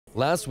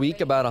Last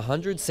week, about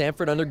 100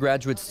 Samford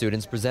undergraduate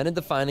students presented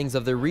the findings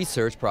of their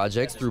research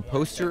projects through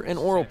poster and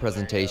oral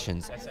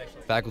presentations.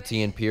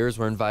 Faculty and peers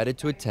were invited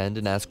to attend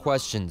and ask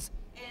questions.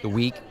 The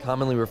week,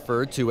 commonly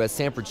referred to as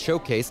Samford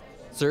Showcase,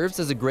 serves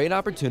as a great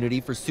opportunity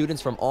for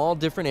students from all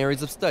different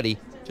areas of study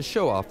to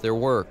show off their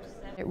work.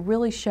 It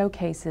really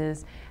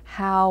showcases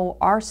how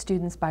our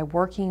students, by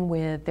working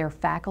with their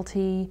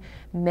faculty,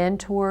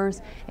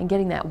 mentors, and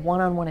getting that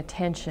one-on-one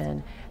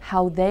attention,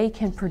 how they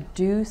can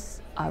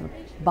produce a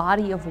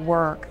body of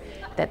work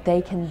that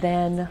they can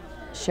then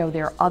show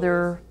their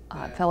other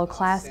fellow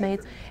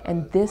classmates,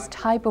 and this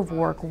type of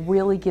work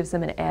really gives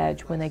them an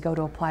edge when they go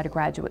to apply to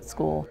graduate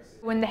school.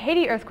 When the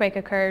Haiti earthquake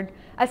occurred,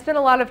 I spent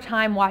a lot of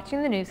time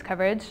watching the news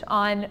coverage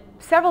on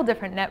several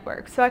different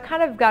networks, so I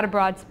kind of got a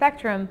broad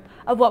spectrum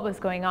of what was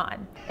going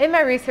on. In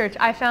my research,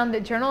 I found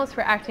that journalists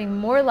were acting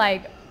more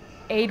like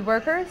aid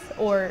workers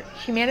or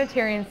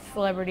humanitarian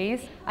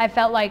celebrities. I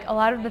felt like a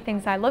lot of the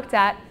things I looked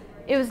at,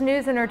 it was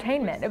news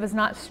entertainment. It was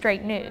not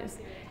straight news.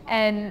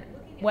 And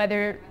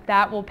whether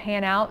that will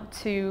pan out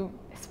to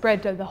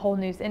spread to the whole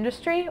news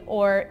industry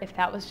or if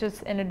that was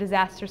just in a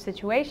disaster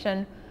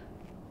situation,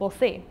 we'll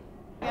see.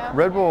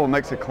 Red Bull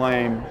makes a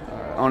claim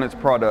on its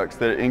products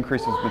that it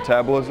increases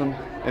metabolism,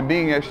 and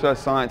being exercise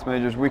science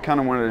majors, we kind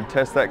of wanted to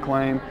test that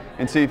claim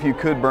and see if you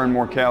could burn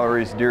more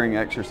calories during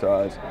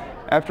exercise.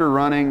 After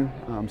running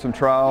some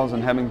trials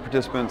and having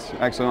participants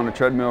actually on a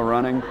treadmill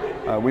running,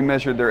 we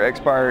measured their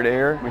expired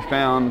air. We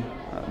found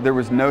there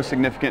was no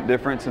significant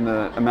difference in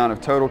the amount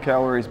of total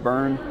calories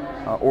burned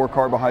or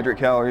carbohydrate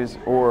calories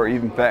or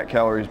even fat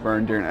calories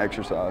burned during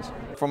exercise.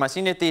 For my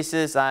senior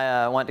thesis,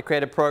 I wanted to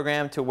create a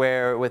program to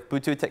where with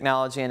Bluetooth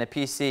technology and a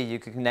PC, you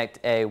could connect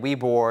a Wii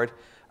board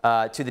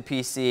to the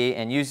PC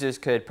and users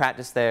could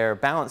practice their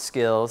balance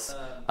skills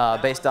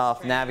based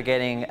off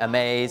navigating a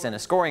maze and a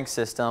scoring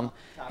system.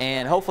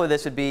 And hopefully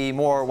this would be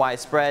more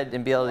widespread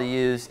and be able to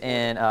use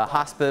in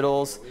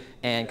hospitals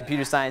and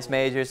computer science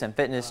majors and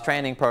fitness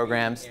training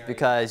programs,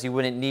 because you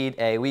wouldn't need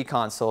a Wii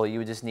console, you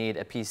would just need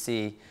a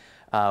PC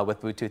with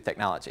Bluetooth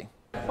technology.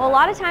 Well, a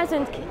lot of times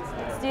when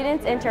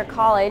students enter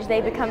college, they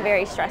become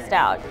very stressed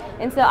out.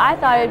 And so I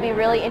thought it would be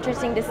really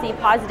interesting to see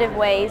positive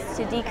ways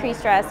to decrease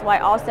stress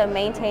while also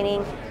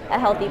maintaining a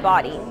healthy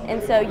body.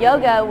 And so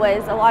yoga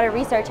was, a lot of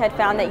research had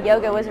found that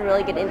yoga was a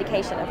really good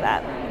indication of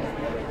that.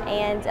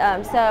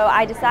 And so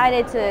I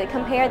decided to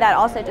compare that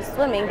also to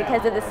swimming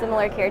because of the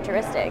similar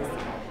characteristics.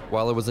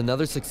 While it was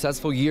another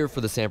successful year for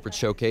the Samford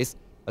Showcase,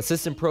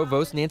 Assistant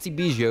Provost Nancy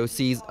Biggio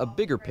sees a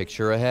bigger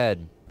picture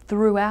ahead.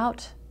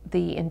 Throughout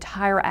the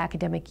entire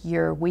academic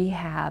year, we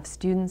have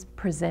students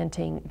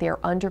presenting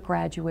their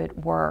undergraduate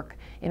work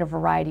in a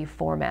variety of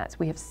formats.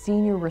 We have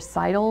senior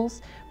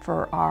recitals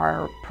for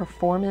our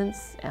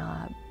performance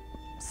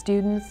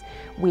students.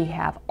 We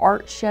have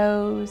art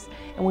shows,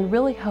 and we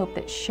really hope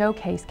that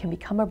Showcase can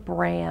become a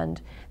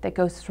brand that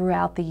goes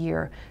throughout the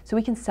year so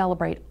we can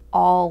celebrate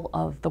all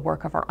of the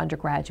work of our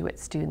undergraduate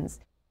students.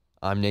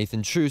 I'm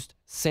Nathan Troost,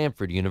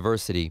 Samford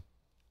University.